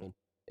the table. I mean,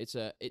 it's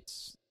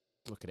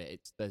look at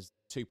it. There's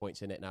 2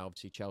 points in it now.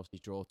 Obviously, Chelsea's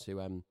draw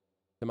to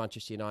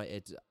Manchester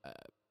United.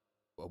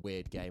 A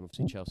weird game.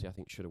 Obviously, Chelsea I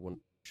think should have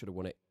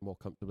won it more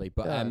comfortably.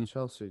 But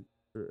Chelsea.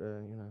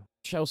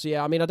 Chelsea.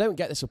 Yeah, I mean, I don't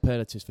get the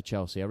superlatives for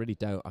Chelsea. I really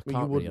don't. I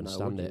can't really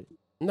understand it.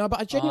 No,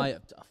 but I genuinely.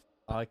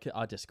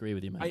 I disagree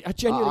with you, mate. I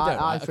genuinely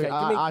don't.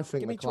 I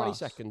think give me 20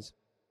 seconds.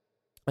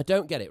 I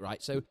don't get it,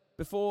 right? So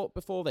before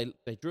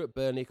they drew at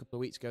Burnley a couple of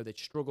weeks ago, they'd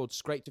struggled,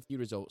 scraped a few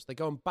results. They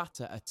go and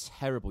batter a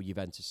terrible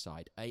Juventus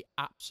side, a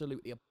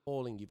absolutely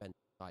appalling Juventus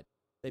side.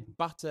 They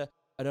batter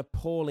an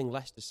appalling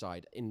Leicester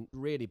side in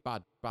really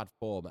bad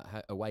form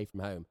away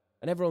from home.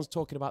 And everyone's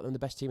talking about them the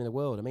best team in the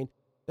world. I mean,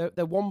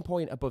 they're 1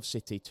 point above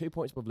City, 2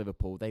 points above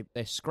Liverpool. They're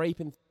not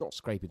scraping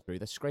through.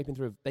 They're scraping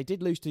through. They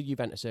did lose to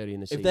Juventus early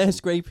in the season. If they're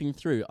scraping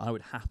through, I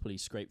would happily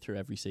scrape through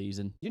every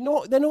season. They're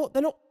not.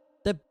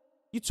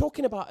 You're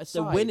talking about a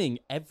side. They're winning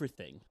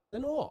everything.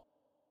 They're not.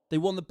 They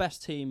won the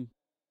best team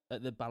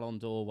at the Ballon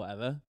d'Or,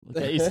 whatever.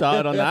 Okay, you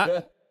started on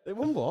that. They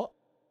won what?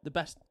 The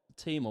best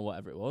team or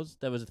whatever it was.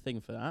 There was a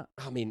thing for that.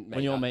 I mean,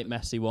 when your mate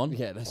Messi won.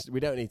 Yeah, we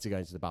don't need to go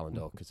into the Ballon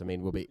d'Or because I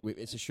mean,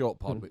 it's a short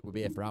pod. We'll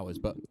be here for hours,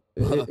 but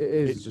it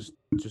is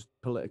just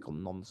political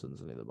nonsense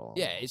in the Ballon.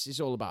 Yeah, it's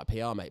all about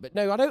PR, mate. But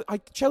no,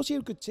 Chelsea are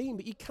a good team,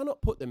 but you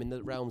cannot put them in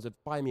the realms of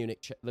Bayern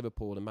Munich,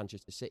 Liverpool, and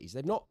Manchester City.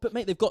 They've not. But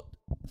mate, they've got.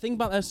 Think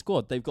about their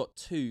squad. They've got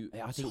 2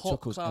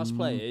 top-class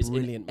players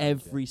in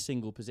every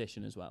single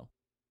position as well.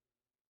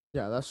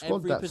 Yeah, that's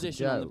squad every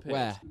position on the pitch.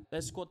 Where?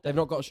 Their squad they've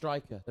not got a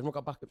striker. They've not got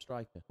a backup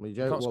striker. They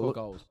can't score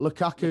goals.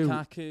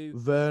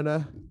 Lukaku,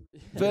 Werner.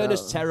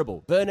 Werner's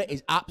terrible. Werner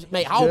is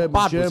mate. How bad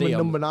was he? German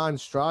number 9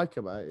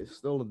 striker, mate. It's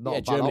still not. Yeah,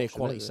 Germany a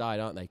quality side,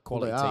 aren't they?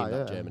 Quality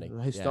team, Germany.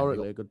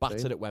 Historically, a good team.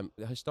 Battered at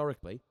Wembley.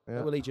 Historically, they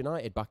were Leeds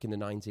United back in the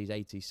 90s,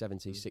 80s,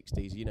 70s,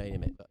 60s. You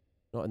name it, but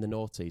not in the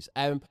noughties.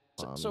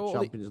 So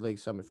Champions League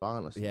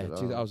semi-finalists. Yeah,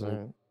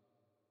 2000.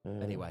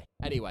 Anyway.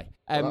 Mate.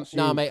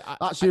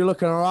 That's you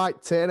looking all right,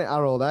 ain't it,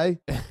 Harold, eh?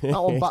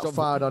 That one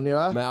backfired on you,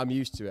 eh? Mate, I'm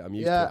used to it. To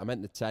it. I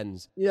meant the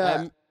 10s.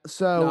 Yeah.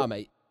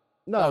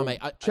 No,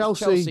 mate.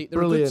 Chelsea, they're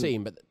brilliant. a good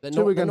team, but they're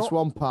not. 2 against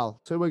 1,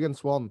 pal. 2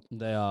 against 1.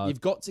 They are.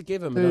 You've got to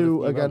give them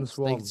 2 against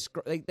 1.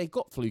 They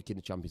got fluke in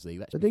the Champions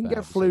League. They didn't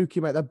get fluky,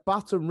 mate. They're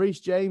battered. Reece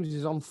James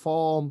is on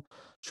form.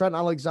 Trent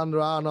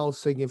Alexander-Arnold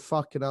singing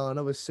fucking hell,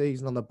 another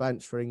season on the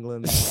bench for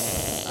England.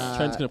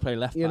 Trent's going to play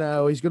left back. You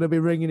know, he's going to be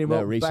ringing him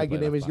up,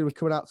 begging him. He's going to be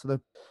coming out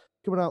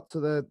to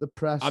the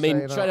press. I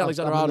mean, Trent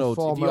Alexander-Arnold,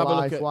 if you have a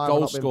look at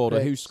goals scored or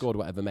who scored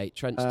whatever, mate,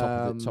 Trent's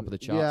top of the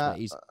charts,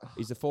 mate.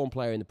 He's the form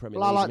player in the Premier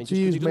League. I like to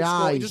use my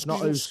eyes, not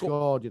who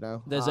scored, you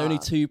know. There's only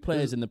 2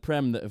 players in the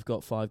Prem that have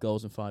got 5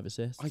 goals and 5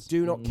 assists. I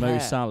do not care. Mo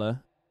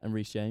Salah And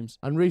Reece James.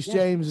 And Reece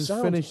James'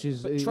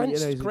 finishes. But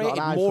Trent's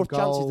created more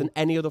chances than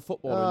any other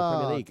footballer in the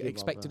Premier League.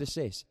 Expected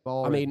assists.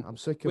 Boring. I mean, I'm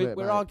sick of it.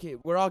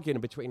 We're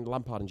arguing between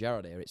Lampard and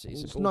Gerrard here.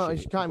 It's not.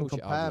 You can't even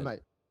compare, argument.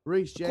 mate.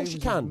 Reece James. Of course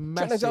you can.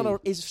 Trent Alexander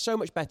is so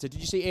much better.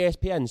 Did you see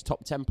ESPN's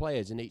top 10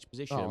 players in each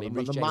position? Oh, I mean,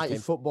 the mighty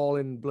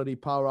footballing bloody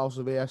powerhouse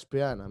of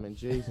ESPN. I mean,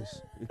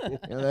 Jesus.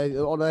 What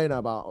do they know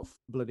about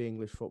bloody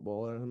English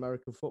football and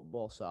American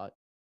football side?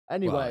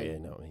 Anyway,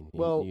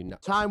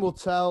 time will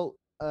tell.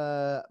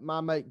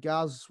 My mate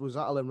Gaz was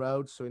at Ellen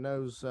Road, so he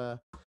knows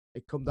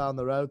he'd come down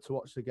the road to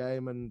watch the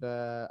game. And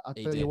I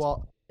tell you what,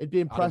 he'd be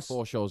impressed.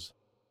 Adam Forshaw's.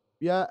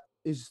 Yeah,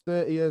 he's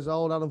 30 years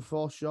old, Adam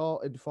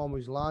Forshaw, in the form of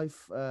his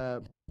life,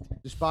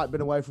 despite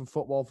being away from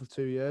football for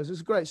 2 years.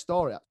 It's a great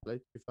story, actually,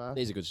 to be fair.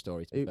 It is a good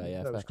story, to be fair,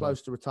 yeah. He was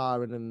close to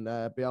retiring, and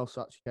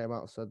Bielsa actually came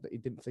out and said that he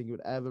didn't think he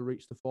would ever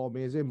reach the form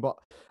he is in. But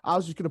I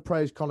was just going to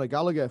praise Conor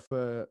Gallagher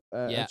for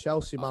a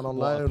Chelsea man on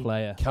loan. What a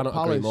player.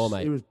 Cannot agree more,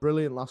 mate. He was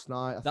brilliant last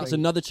night. That's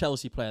another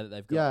Chelsea player that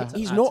they've got. Yeah.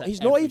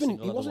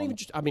 He wasn't even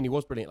just, I mean, he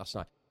was brilliant last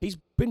night. He's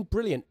been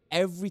brilliant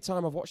every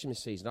time I've watched him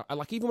this season.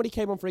 Like, even when he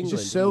came on for England,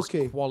 he's just silky.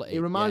 He was quality. He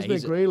reminds me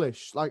of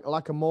Grealish,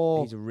 like a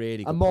more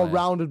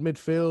rounded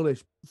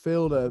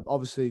midfielder,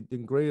 obviously,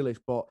 than Grealish.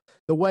 But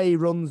the way he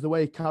runs, the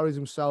way he carries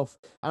himself,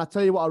 and I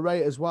tell you what I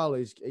rate as well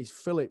is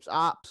Phillips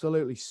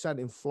absolutely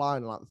sent him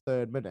flying in like the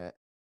 3rd minute.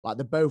 Like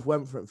they both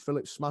went for it, and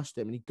Phillips smashed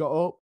him, and he got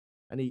up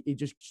and he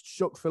just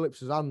shook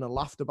Phillips' hand and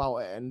laughed about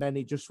it, and then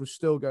he just was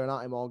still going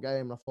at him all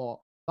game. And I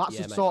thought, that's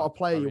the sort of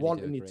player you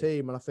want in your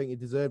team, and I think he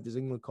deserved his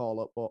England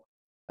call-up. But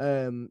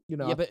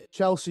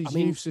Chelsea's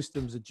youth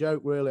system's a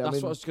joke, really. That's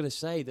what I was going to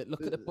say. That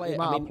look at the player. The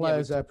amount of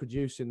players they're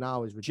producing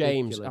now is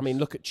ridiculous. James, I mean,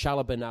 look at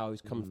Chalobah now,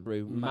 who's come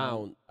through.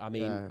 Mount, I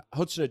mean,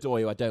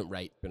 Hudson-Odoi, I don't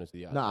rate, to be honest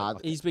with you. Nah,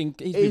 he's been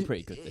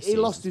pretty good this season. He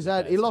lost his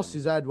head. He lost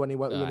his head when he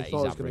thought he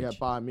was going to get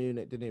Bayern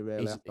Munich, didn't he?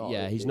 Really?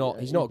 He's not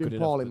good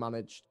enough. Poorly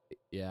managed.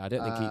 Yeah, I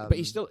don't think but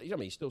he still. I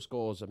mean, he still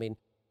scores. I mean.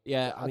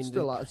 Yeah, I mean,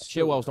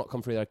 Chilwell's not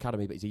come through their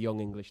academy, but he's a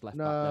young English left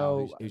back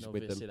now who's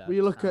with them. Well,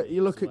 you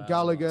look at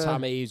Gallagher.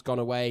 Tammy's gone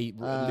away.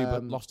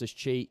 Lost his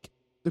cheek.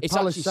 It's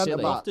Palace centre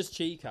back. Loftus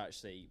Cheek,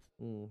 actually.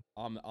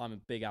 I'm a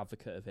big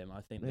advocate of him.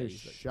 I think that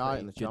he's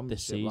looked good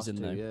this season.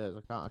 Last 2 years.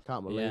 I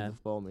can't believe the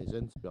form he's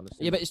in, to be honest.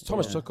 Yeah, but it's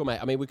Thomas Tuchel, mate.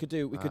 I mean, we could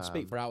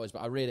speak for hours,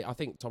 but I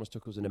think Thomas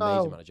Tuchel's an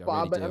amazing manager.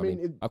 I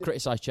mean, I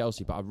criticise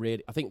Chelsea, but I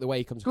think the way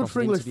he comes across good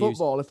for English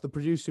football if they're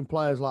producing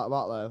players like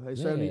that, though.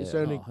 It's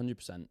only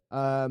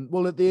 100%.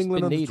 Well, the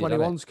England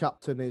under-21s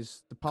captain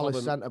is the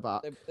Palace centre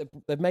back.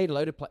 They've made a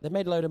load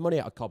of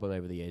money out of Cobham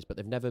over the years, but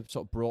they've never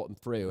sort of brought them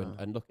through.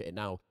 And look at it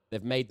now.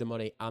 They've made the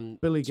money,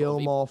 and Billy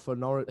Gilmore for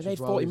Norwich. They made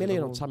 40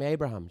 million on Tammy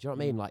Abraham. Do you know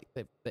what I mean? Like,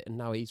 and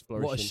now he's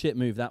flourishing. What a shit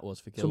move that was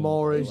for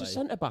Gilmore. Tomori. He's a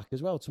centre back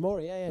as well.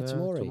 Tomori,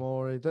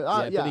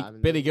 Tomori.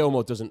 Billy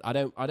Gilmore doesn't.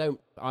 I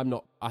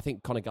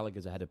think Conor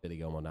Gallagher's ahead of Billy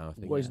Gilmore now. I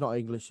think. Well, he's not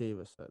English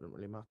either, so it doesn't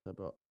really matter.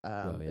 But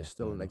it's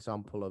still an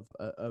example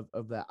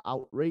of their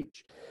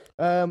outreach.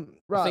 Right.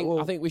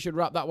 I think we should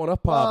wrap that one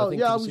up.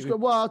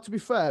 To be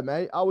fair,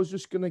 mate, I was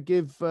just going to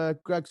give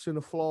Gregson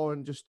the floor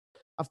and just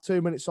have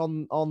 2 minutes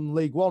on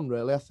League One,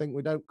 really. I think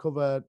we don't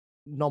cover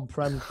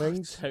non-prem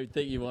things. I don't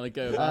think you want to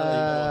go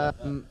about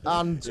and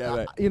I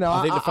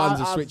think the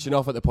fans are switching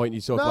off at the point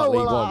you talk about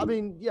League One. I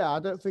mean, I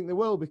don't think they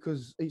will,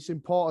 because it's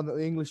important that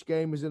the English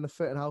game is in a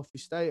fit and healthy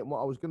state. And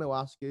what I was going to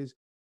ask is,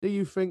 do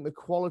you think the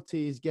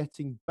quality is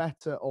getting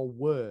better or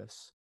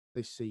worse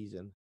this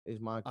season? Is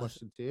my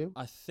question to you.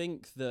 I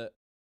think that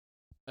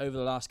over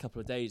the last couple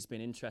of days, it's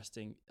been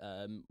interesting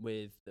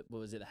with,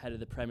 the head of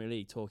the Premier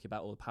League talking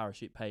about all the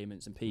parachute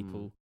payments and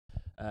people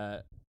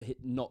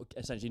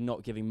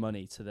not giving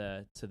money to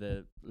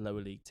the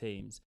lower league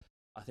teams.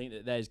 I think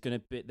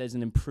that there's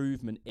an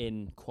improvement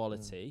in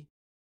quality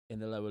in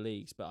the lower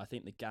leagues, but I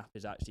think the gap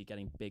is actually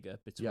getting bigger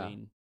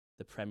between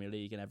the Premier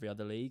League and every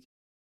other league.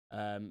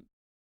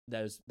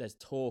 There's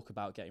talk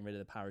about getting rid of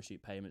the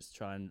parachute payments to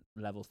try and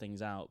level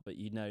things out, but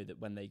you know that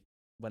when they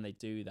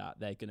do that,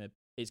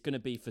 it's going to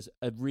be for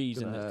a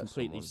reason that's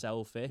completely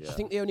selfish. I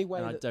think the only way,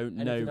 and I don't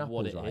know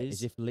what it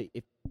is if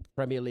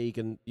Premier League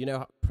and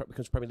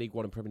becomes Premier League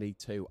 1 and Premier League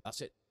 2,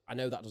 that's it. I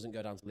know that doesn't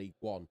go down to League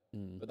 1,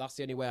 but that's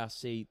the only way I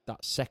see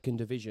that second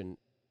division,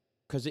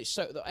 because it's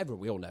so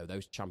we all know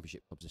those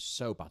championship clubs are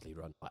so badly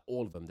run. Like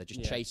all of them, they're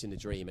just chasing the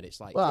dream, and it's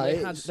like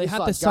they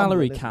had the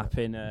salary cap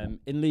in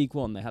League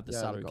 1. They had the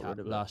salary cap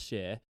last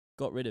year,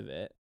 got rid of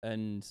it,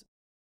 and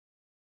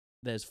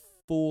there's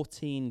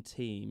 14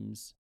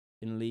 teams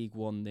in League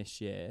 1 this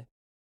year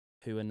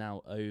who are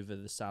now over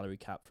the salary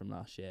cap from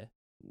last year,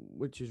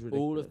 which is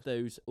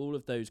ridiculous. All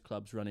of those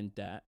clubs run in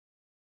debt.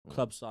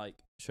 Clubs like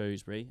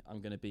Shrewsbury,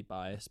 I'm going to be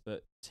biased,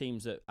 but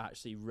teams that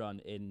actually run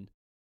in,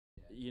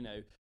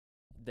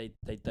 they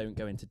don't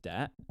go into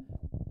debt.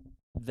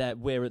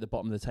 We're at the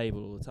bottom of the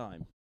table all the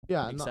time.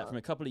 Yeah, except from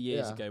a couple of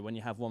years ago when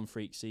you have one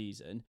freak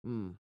season.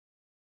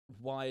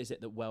 Why is it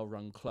that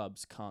well-run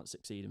clubs can't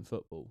succeed in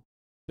football?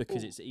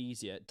 Because it's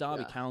easier.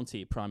 Derby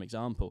County, prime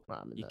example.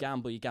 You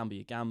gamble,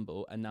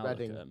 and now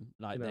Reading, look at them.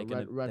 Like they're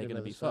going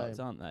to be fucked,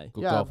 aren't they?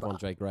 Good golf,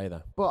 Andre Gray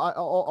there. But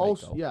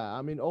also,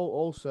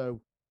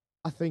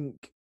 I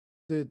think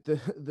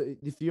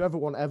if you ever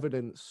want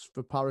evidence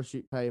for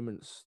parachute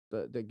payments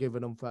that give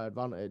an unfair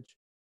advantage,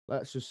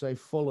 let's just say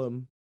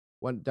Fulham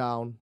went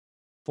down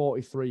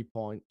 43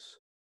 points.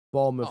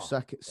 Bournemouth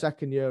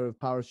second year of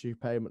parachute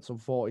payments on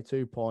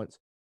 42 points,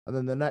 and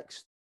then the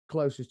next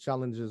closest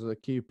challengers are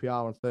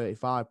QPR on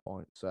 35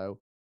 points. So,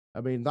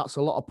 I mean, that's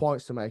a lot of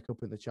points to make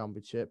up in the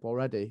Championship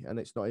already, and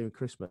it's not even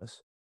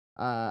Christmas.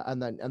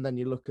 And then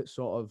you look at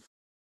sort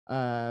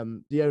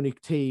of the only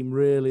team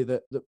really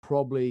that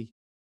probably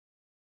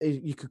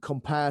you could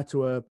compare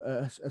to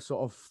a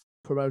sort of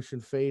promotion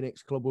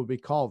Phoenix club would be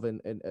Cov in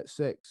at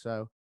 6.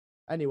 So,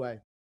 anyway.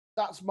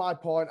 That's my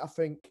point. I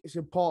think it's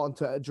important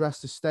to address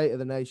the state of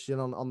the nation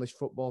on this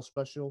football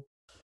special.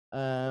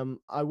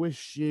 I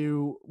wish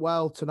you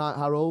well tonight,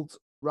 Harold.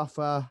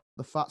 Rafa,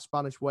 the fat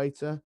Spanish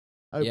waiter.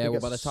 By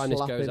the time this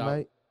goes out,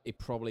 mate. He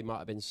probably might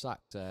have been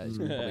sacked. He's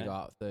going to probably go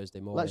out Thursday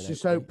morning. Let's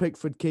just hope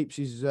Pickford keeps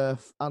his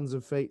hands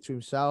and feet to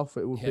himself.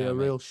 It would be a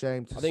real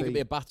shame to see. I think it'd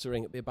be a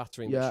battering. It'd be a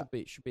battering. Yeah. But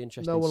it should be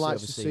interesting. No one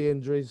likes to see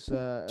injuries.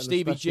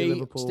 Stevie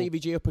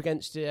G up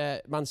against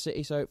Man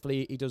City, so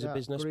hopefully he does a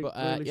business. But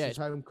it's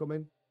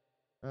homecoming.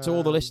 To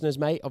all the listeners,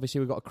 mate, obviously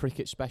we've got a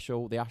cricket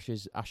special, the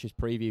Ashes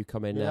preview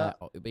coming.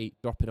 It'll be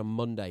dropping on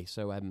Monday.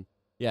 So,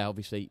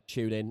 obviously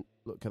tune in.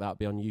 Look at that.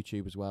 Be on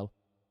YouTube as well.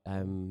 Have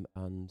a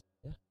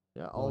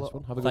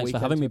good Thanks weekend for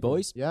having me,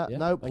 boys.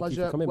 No,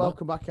 pleasure.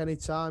 Welcome back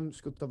anytime. It's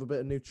good to have a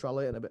bit of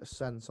neutrality and a bit of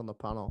sense on the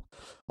panel.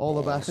 All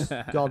the best.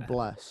 God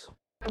bless.